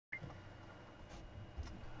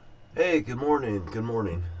Hey, good morning. Good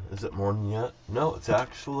morning. Is it morning yet? No, it's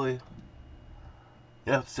actually.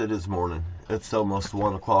 Yes, it is morning. It's almost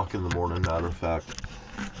 1 o'clock in the morning, matter of fact.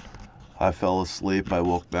 I fell asleep. I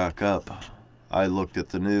woke back up. I looked at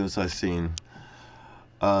the news. I seen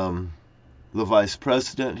um, the vice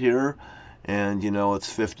president here, and it's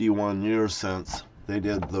 51 years since they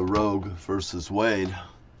did the Roe versus Wade.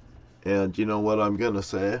 And you know what I'm going to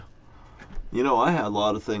say? I had a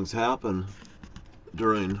lot of things happen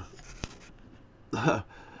during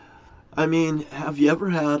I mean, have you ever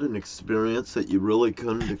had an experience that you really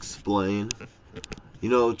couldn't explain?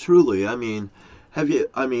 Truly,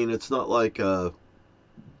 it's not like I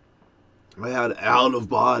had out of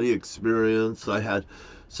body experience, I had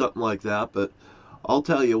something like that, but I'll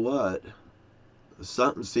tell you what,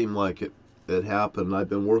 something seemed like it happened. I've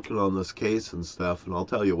been working on this case and stuff, and I'll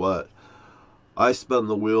tell you what, I spun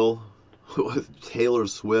the wheel with Taylor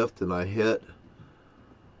Swift and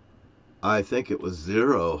I think it was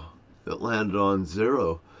zero. It landed on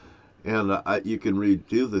zero. And you can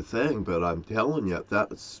redo the thing, but I'm telling you,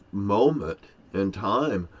 that moment in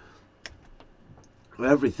time,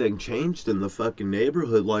 everything changed in the fucking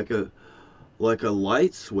neighborhood like a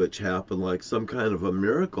light switch happened, like some kind of a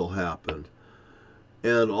miracle happened.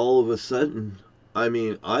 And all of a sudden,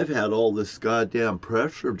 I've had all this goddamn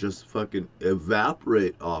pressure just fucking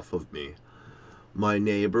evaporate off of me. My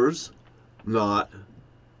neighbors not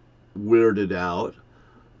weirded out.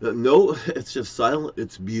 No, it's just silent.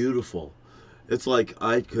 It's beautiful. It's like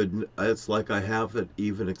I haven't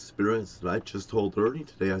even experienced it. I just told Ernie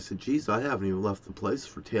today, I said, geez, I haven't even left the place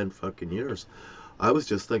for 10 fucking years. I was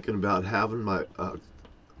just thinking about having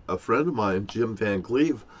a friend of mine, Jim Van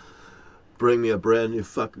Cleve, bring me a brand new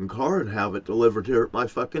fucking car and have it delivered here at my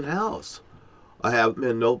fucking house. I haven't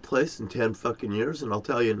been no place in 10 fucking years, and I'll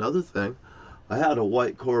tell you another thing. I had a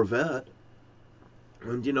white Corvette,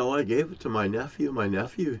 and I gave it to my nephew. My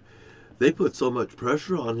nephew, they put so much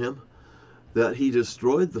pressure on him that he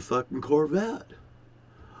destroyed the fucking Corvette.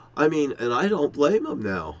 And I don't blame him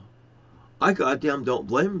now. I goddamn don't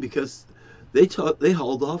blame him because they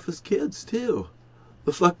hauled off his kids too.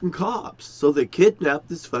 The fucking cops. So they kidnapped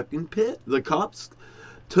this fucking pit. The cops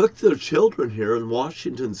took their children here in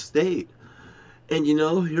Washington State. And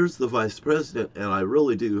here's the vice president, and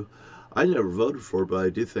I never voted for her, but I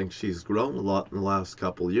do think she's grown a lot in the last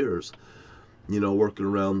couple of years. Working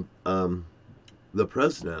around the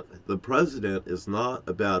president. The president is not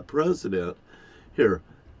a bad president. Here,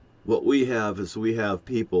 what we have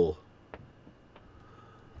people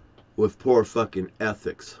with poor fucking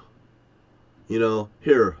ethics.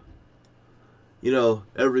 Here,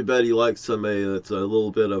 everybody likes somebody that's a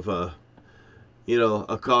little bit of a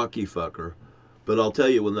cocky fucker. But I'll tell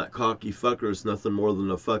you, when that cocky fucker is nothing more than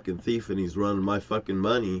a fucking thief and he's running my fucking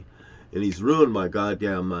money and he's ruined my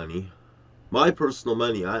goddamn money, my personal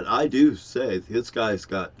money, I do say this guy's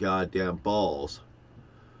got goddamn balls.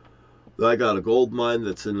 I got a gold mine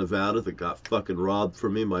that's in Nevada that got fucking robbed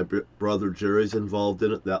from me. My brother Jerry's involved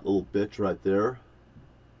in it, that little bitch right there.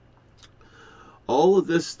 All of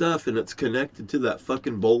this stuff, and it's connected to that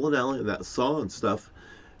fucking bowling alley and that saw and stuff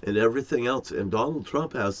and everything else. And Donald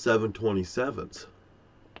Trump has 727s.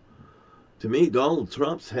 To me, Donald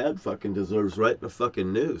Trump's head fucking deserves right in a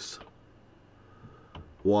fucking noose.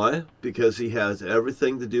 Why? Because he has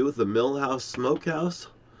everything to do with the Millhouse Smokehouse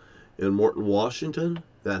in Morton, Washington.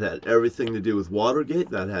 That had everything to do with Watergate.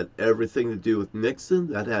 That had everything to do with Nixon.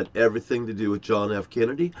 That had everything to do with John F.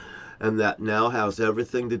 Kennedy. And that now has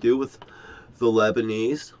everything to do with the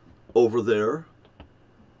Lebanese over there.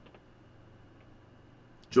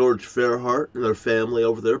 George Fairhart and their family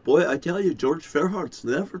over there. Boy, I tell you, George Fairhart's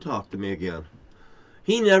never talked to me again.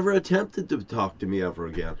 He never attempted to talk to me ever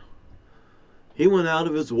again. He went out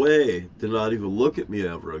of his way to not even look at me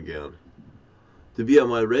ever again. To be on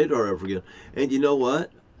my radar ever again. And you know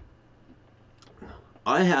what?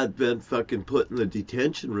 I had been fucking put in the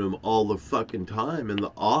detention room all the fucking time in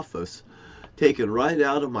the office, taken right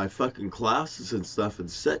out of my fucking classes and stuff, and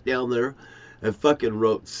sat down there and fucking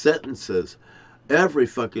wrote sentences. Every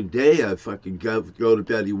fucking day I fucking go to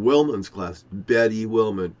Betty Willman's class. Betty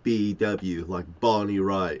Willman, BW, like Bonnie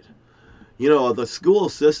Wright. The school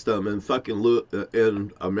system in fucking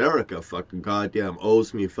in America fucking goddamn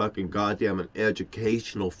owes me fucking goddamn an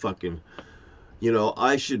educational fucking,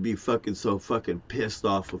 I should be fucking so fucking pissed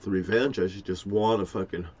off with revenge. I should just want to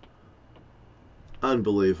fucking,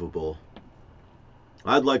 unbelievable.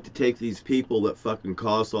 I'd like to take these people that fucking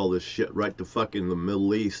caused all this shit right to fucking the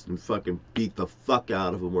Middle East and fucking beat the fuck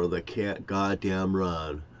out of them where they can't goddamn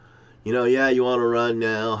run. Yeah, you want to run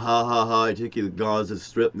now? Ha ha ha, I took you to Gaza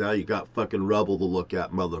Strip, now you got fucking rubble to look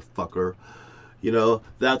at, motherfucker. You know,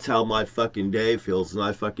 that's how my fucking day feels, and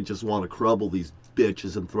I fucking just want to crumble these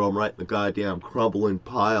bitches and throw them right in the goddamn crumbling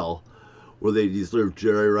pile where they deserve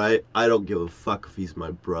Jerry Wright. I don't give a fuck if he's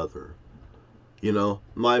my brother. You know,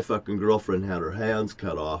 my fucking girlfriend had her hands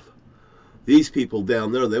cut off. These people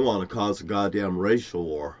down there, they want to cause a goddamn racial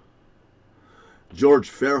war. George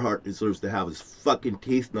Fairhart deserves to have his fucking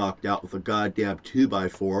teeth knocked out with a goddamn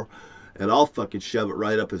 2x4, and I'll fucking shove it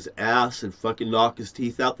right up his ass and fucking knock his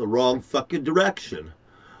teeth out the wrong fucking direction.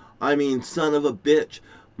 I mean, son of a bitch.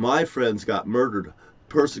 My friends got murdered.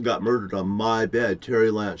 Person got murdered on my bed,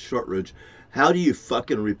 Terry Lance Shortridge. How do you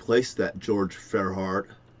fucking replace that, George Fairhart?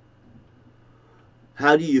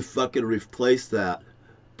 How do you fucking replace that,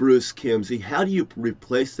 Bruce Kimsey? How do you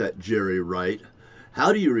replace that, Jerry Wright?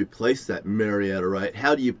 How do you replace that, Marietta Wright?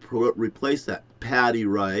 How do you replace that, Patty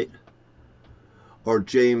Wright? Or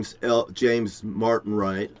James Martin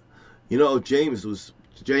Wright? You know, James was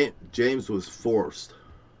forced.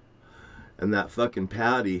 And that fucking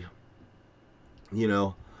Patty, you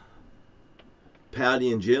know,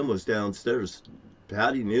 Patty and Jim was downstairs.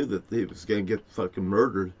 Patty knew that he was going to get fucking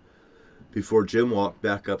murdered before Jim walked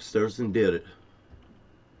back upstairs and did it.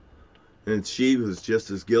 And she was just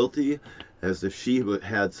as guilty as if she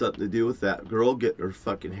had something to do with that girl getting her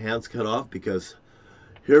fucking hands cut off, because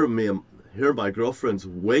here my girlfriend's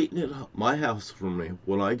waiting at my house for me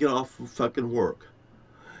when I get off from fucking work.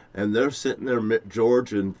 And they're sitting there,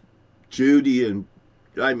 George and Judy, and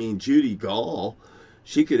I mean Judy Gall,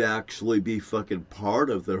 she could actually be fucking part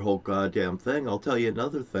of their whole goddamn thing. I'll tell you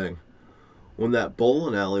another thing. When that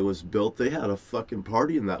bowling alley was built, they had a fucking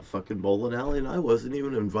party in that fucking bowling alley, and I wasn't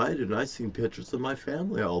even invited. And I seen pictures of my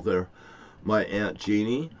family all there. My Aunt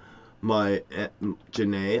Jeannie, my Aunt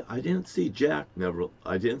Janae. I didn't see Jack.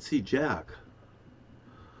 I didn't see Jack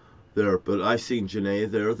there, but I seen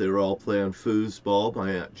Janae there. They were all playing foosball.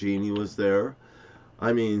 My Aunt Jeannie was there.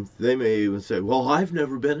 I mean, they may even say, well, I've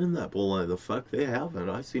never been in that bowling alley. The fuck they haven't.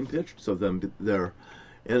 I seen pictures of them there.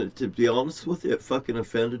 And to be honest with you, it fucking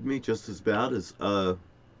offended me just as bad as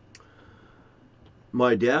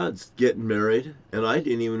my dad's getting married, and I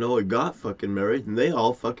didn't even know he got fucking married, and they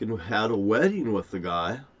all fucking had a wedding with the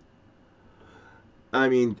guy. I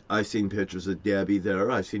mean, I seen pictures of Debbie there.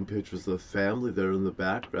 I seen pictures of the family there in the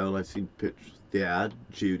background. I seen pictures of Dad,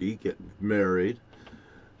 Judy getting married.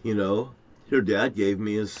 You know, her dad gave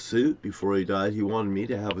me his suit before he died. He wanted me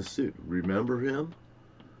to have a suit. Remember him?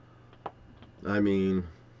 I mean,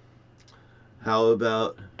 how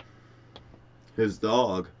about his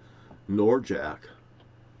dog, Norjack?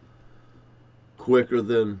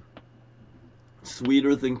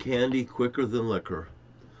 Sweeter than candy, quicker than liquor.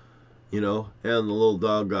 You know, and the little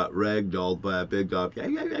dog got ragdolled by a big dog.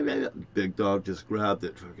 Big dog just grabbed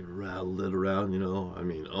it, fucking rattled it around, you know. I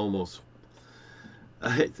mean, almost. I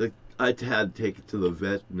had to take it to the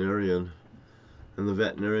veterinarian. And the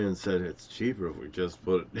veterinarian said, it's cheaper if we just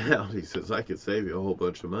put it down. He says, I could save you a whole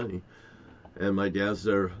bunch of money. And my dad's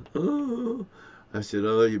there, oh. I said,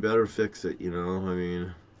 oh, you better fix it, you know. I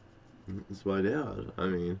mean, it's my dad. I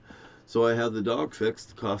mean, so I had the dog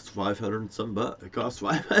fixed. It cost 500 and some bucks. It cost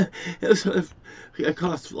it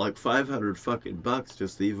cost like 500 fucking bucks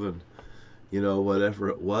just even, you know, whatever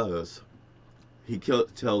it was. He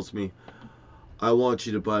tells me, I want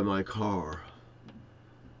you to buy my car.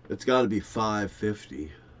 It's got to be $550.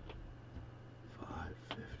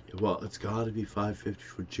 $550. Well, it's got to be $550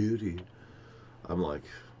 for Judy. I'm like,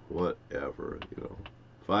 whatever, you know.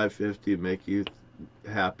 $550 make you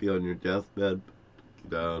happy on your deathbed?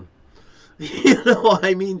 Down. You know,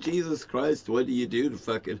 I mean, Jesus Christ, what do you do to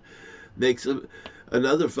fucking make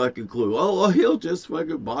another fucking clue? Oh, well, he'll just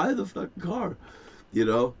fucking buy the fucking car, you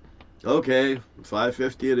know. Okay,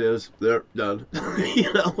 $550 it is. There, done.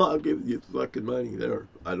 You know, I'll give you the fucking money there.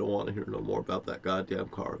 I don't want to hear no more about that goddamn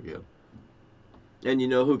car again. And you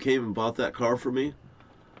know who came and bought that car for me?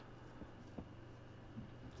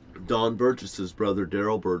 Don Burgess's brother,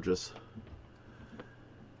 Daryl Burgess.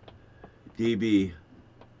 DB.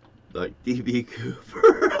 Like DB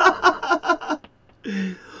Cooper.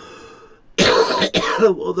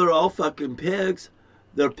 Well, they're all fucking pigs.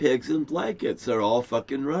 They're pigs in blankets. They're all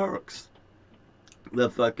fucking narcs.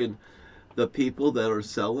 The people that are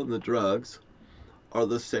selling the drugs are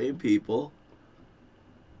the same people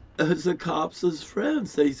as the cops'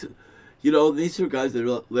 friends. You know, these are guys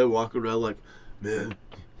that they walk around like, man,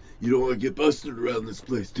 you don't want to get busted around this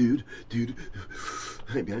place, dude.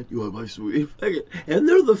 Hey, man, you want my sweet? And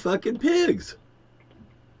they're the fucking pigs.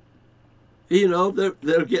 You know,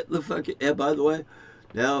 they're getting the fucking. And by the way,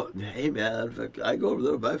 now, hey man, I go over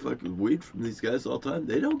there and buy fucking weed from these guys all the time.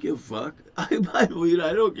 They don't give a fuck. I buy weed,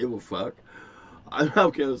 I don't give a fuck. I'm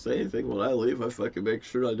not gonna say anything when I leave. I fucking make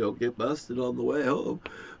sure I don't get busted on the way home.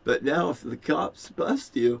 But now if the cops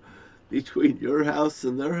bust you between your house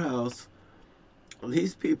and their house,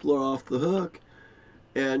 these people are off the hook.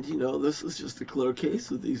 And, you know, this is just a clear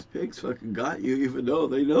case of these pigs fucking got you, even though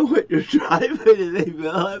they know what you're driving, and they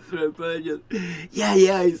bill after it, you,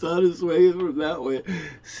 yeah, he's on his way from that way.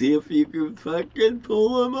 See if you can fucking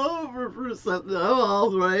pull him over for something.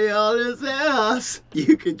 Oh, right on his ass.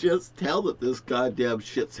 You can just tell that this goddamn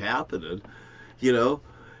shit's happening, you know.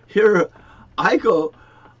 Here, I go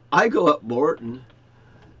up Morton,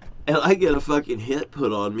 and I get a fucking hit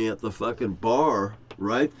put on me at the fucking bar.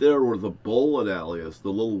 Right there where the bowling alley is, the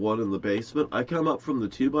little one in the basement. I come up from the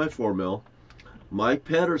 2x4 mill. Mike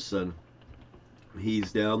Pedersen,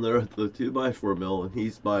 he's down there at the 2x4 mill, and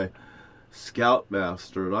he's my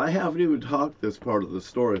scoutmaster. And I haven't even talked this part of the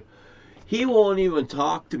story. He won't even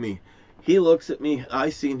talk to me. He looks at me. I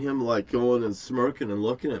seen him like going and smirking and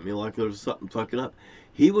looking at me like there's something fucking up.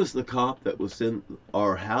 He was the cop that was in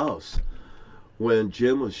our house when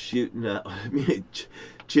Jim was shooting at me.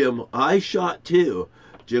 Jim, I shot too.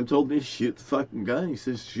 Jim told me to shoot the fucking gun. He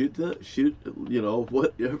says, shoot, you know,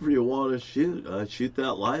 whatever you want to shoot. Shoot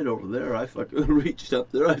that light over there. I fucking reached up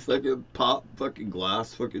there. I fucking popped fucking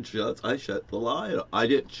glass fucking shuts. I shut the light. I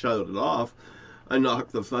didn't shut it off. I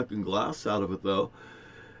knocked the fucking glass out of it though.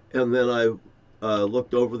 And then I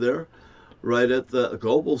looked over there, right at the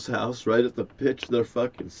Goebbels house, right at the pitch of their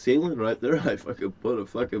fucking ceiling right there. I fucking put a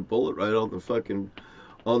fucking bullet right on the fucking,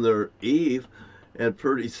 on their eave. And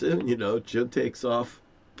pretty soon, you know, Jim takes off,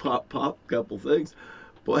 pop, a couple things.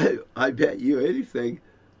 Boy, I bet you anything,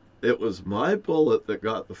 it was my bullet that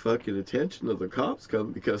got the fucking attention of the cops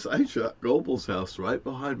coming, because I shot Goebbels' house right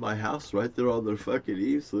behind my house, right there on their fucking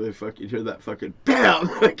eave, so they fucking hear that fucking BAM!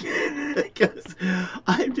 Because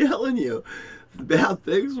I'm telling you, bad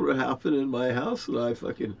things were happening in my house, and I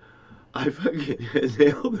fucking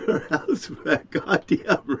nailed their house for that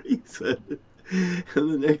goddamn reason. And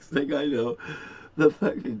the next thing I know, the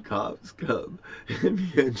fucking cops come, and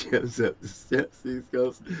me and Jim's up the steps. He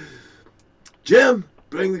goes, Jim,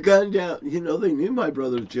 bring the gun down. You know, they knew my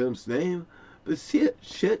brother Jim's name. But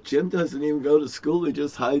shit, Jim doesn't even go to school. He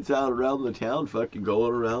just hides out around the town, fucking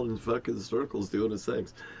going around in fucking circles doing his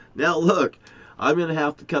things. Now, look, I'm going to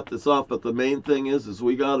have to cut this off, but the main thing is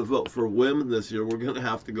we got to vote for women this year. We're going to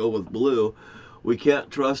have to go with blue. We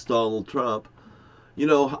can't trust Donald Trump. You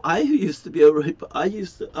know, I used to be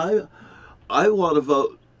I want to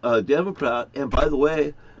vote Democrat, and by the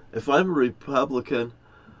way, if I'm a Republican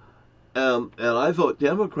and I vote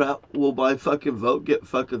Democrat, will my fucking vote get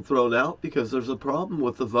fucking thrown out? Because there's a problem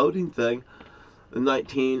with the voting thing. In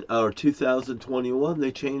 2021,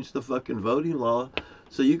 they changed the fucking voting law,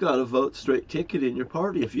 so you got to vote straight ticket in your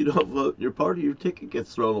party. If you don't vote in your party, your ticket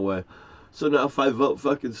gets thrown away. So now if I vote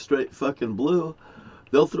fucking straight fucking blue,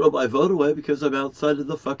 they'll throw my vote away because I'm outside of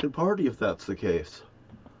the fucking party if that's the case.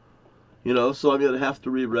 You know, so I'm going to have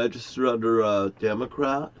to re-register under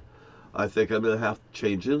Democrat. I think I'm going to have to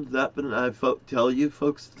change into that, but I tell you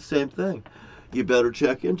folks the same thing. You better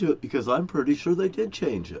check into it, because I'm pretty sure they did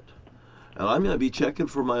change it. And I'm going to be checking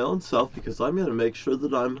for my own self, because I'm going to make sure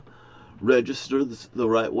that I'm registered the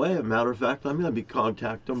right way. As a matter of fact, I'm going to be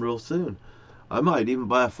contacting them real soon. I might even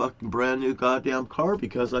buy a fucking brand new goddamn car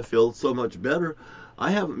because I feel so much better.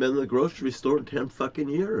 I haven't been in the grocery store in 10 fucking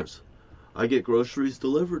years. I get groceries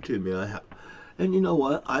delivered to me. And you know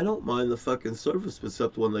what? I don't mind the fucking service,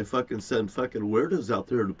 except when they fucking send fucking weirdos out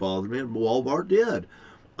there to bother me, and Walmart did.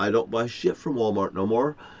 I don't buy shit from Walmart no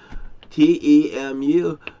more.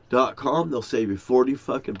 TEMU.com. They'll save you 40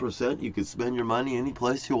 fucking %. You can spend your money any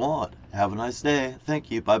place you want. Have a nice day.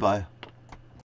 Thank you. Bye-bye.